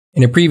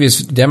In a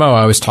previous demo,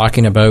 I was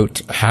talking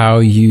about how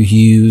you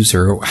use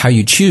or how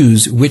you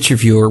choose which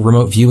of your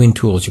remote viewing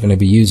tools you're going to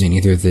be using,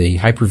 either the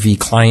Hyper-V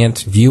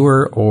client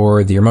viewer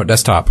or the remote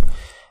desktop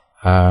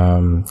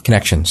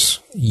connections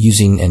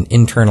using an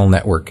internal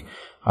network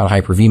on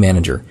Hyper-V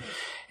Manager.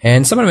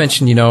 And someone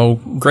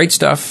mentioned, great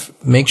stuff.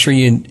 Make sure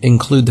you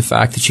include the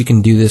fact that you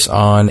can do this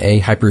on a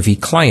Hyper-V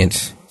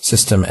client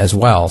system as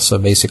well. So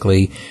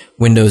basically,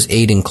 Windows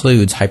 8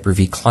 includes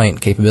Hyper-V client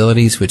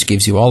capabilities, which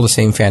gives you all the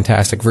same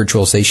fantastic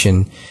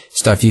virtualization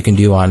stuff you can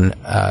do on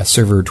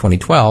Server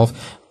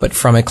 2012, but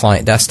from a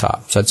client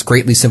desktop. So it's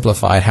greatly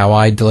simplified how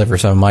I deliver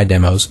some of my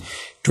demos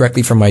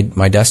directly from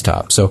my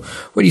desktop. So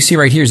what you see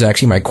right here is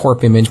actually my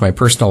corp image, my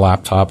personal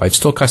laptop. I've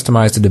still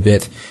customized it a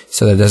bit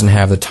so that it doesn't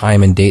have the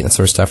time and date and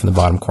sort of stuff in the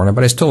bottom corner,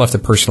 but I still have to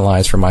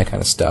personalize for my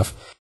kind of stuff.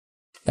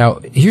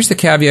 Now, here's the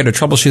caveat or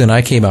troubleshooting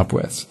I came up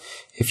with.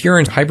 If you're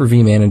in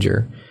Hyper-V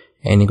Manager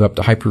and you go up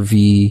to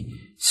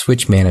Hyper-V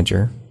Switch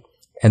Manager,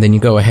 and then you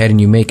go ahead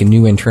and you make a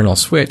new internal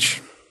switch,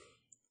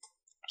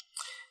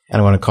 and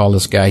I want to call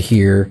this guy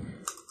here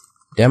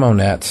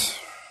DemoNet,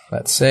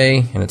 let's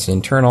say, and it's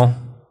internal.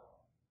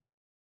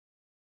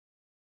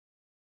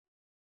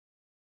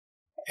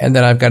 And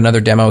then I've got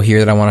another demo here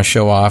that I want to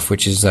show off,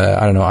 which is,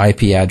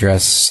 IP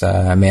address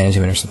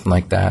management or something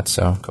like that.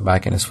 So go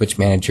back into Switch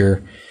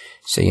Manager,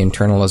 say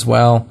internal as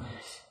well,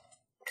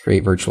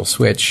 create virtual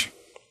switch,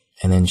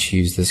 and then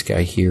choose this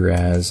guy here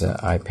as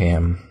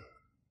IPAM.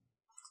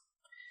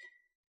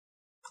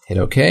 Hit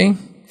OK.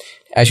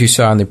 As you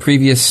saw in the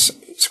previous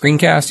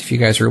screencast, if you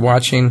guys are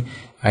watching,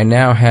 I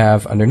now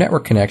have, under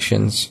network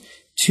connections,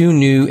 2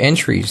 new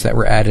entries that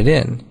were added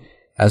in,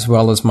 as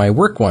well as my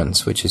work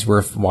ones, which is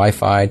worth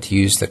Wi-Fi to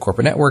use the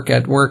corporate network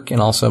at work,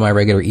 and also my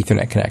regular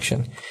Ethernet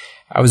connection.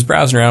 I was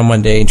browsing around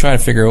one day and trying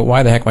to figure out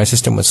why the heck my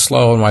system was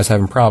slow and why I was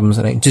having problems,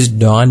 and it just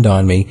dawned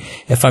on me,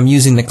 if I'm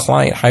using the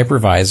client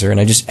hypervisor and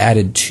I just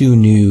added 2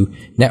 new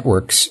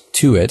networks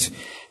to it,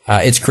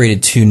 it's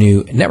created 2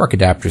 new network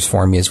adapters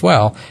for me as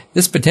well.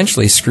 This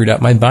potentially screwed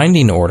up my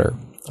binding order.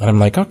 And I'm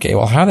like, okay,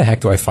 well, how the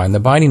heck do I find the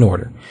binding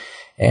order?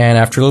 And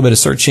after a little bit of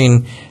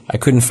searching, I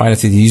couldn't find it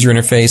through the user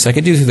interface. I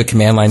could do it through the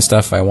command line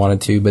stuff if I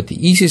wanted to, but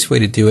the easiest way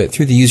to do it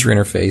through the user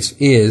interface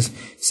is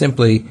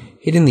simply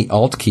hitting the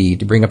Alt key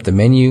to bring up the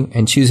menu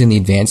and choosing the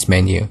advanced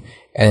menu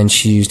and then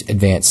choose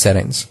advanced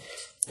settings.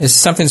 This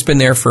is something that's been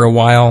there for a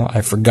while.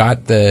 I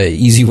forgot the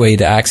easy way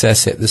to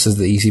access it. This is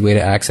the easy way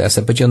to access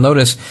it. But you'll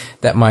notice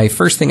that my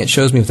first thing it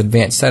shows me with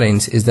advanced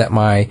settings is that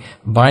my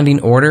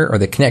binding order, or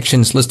the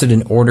connections listed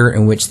in order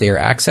in which they are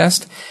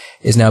accessed,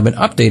 is now been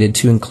updated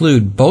to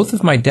include both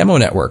of my demo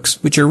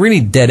networks, which are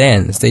really dead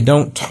ends. They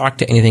don't talk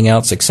to anything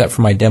else except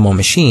for my demo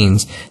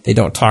machines. They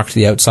don't talk to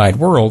the outside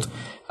world.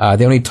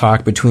 They only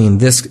talk between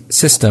this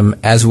system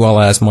as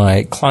well as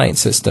my client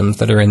systems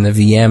that are in the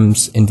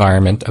VMs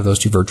environment of those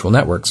 2 virtual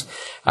networks.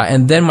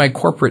 And then my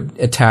corporate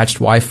attached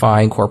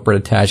Wi-Fi and corporate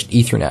attached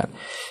Ethernet.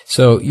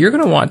 So you're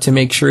going to want to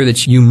make sure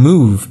that you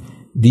move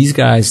these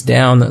guys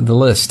down the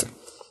list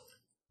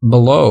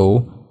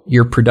below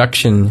your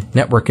production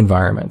network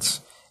environments.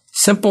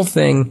 Simple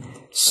thing,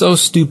 so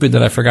stupid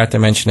that I forgot to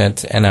mention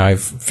it, and now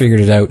I've figured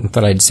it out and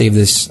thought I'd save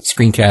this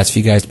screencast for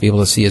you guys to be able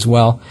to see as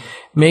well.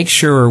 Make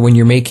sure when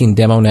you're making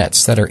demo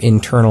nets that are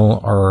internal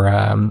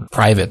or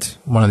private,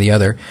 one or the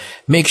other,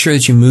 make sure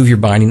that you move your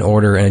binding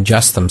order and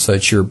adjust them so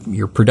that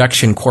your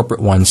production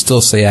corporate ones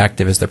still stay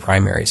active as the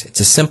primaries.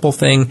 It's a simple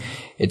thing.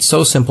 It's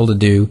so simple to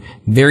do,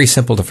 very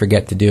simple to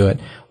forget to do it.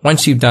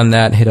 Once you've done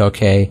that, hit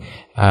OK.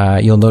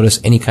 You'll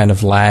notice any kind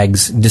of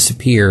lags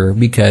disappear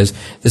because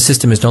the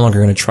system is no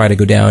longer going to try to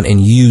go down and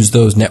use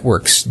those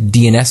networks,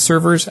 DNS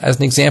servers as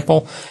an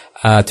example,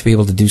 to be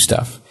able to do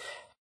stuff.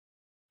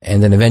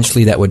 And then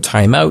eventually that would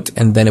time out,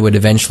 and then it would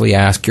eventually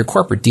ask your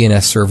corporate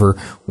DNS server,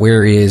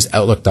 where is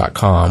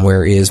Outlook.com,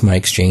 where is my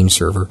Exchange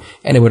server,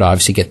 and it would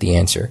obviously get the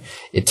answer.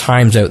 It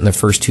times out in the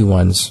first 2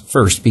 ones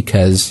first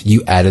because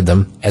you added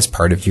them as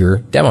part of your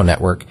demo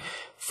network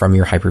from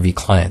your Hyper-V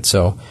client.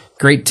 So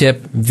great tip,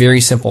 very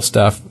simple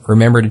stuff.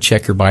 Remember to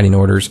check your binding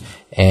orders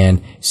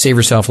and save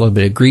yourself a little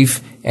bit of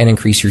grief and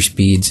increase your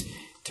speeds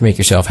to make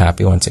yourself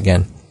happy once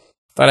again.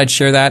 Thought I'd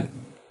share that.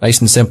 Nice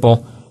and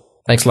simple.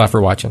 Thanks a lot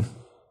for watching.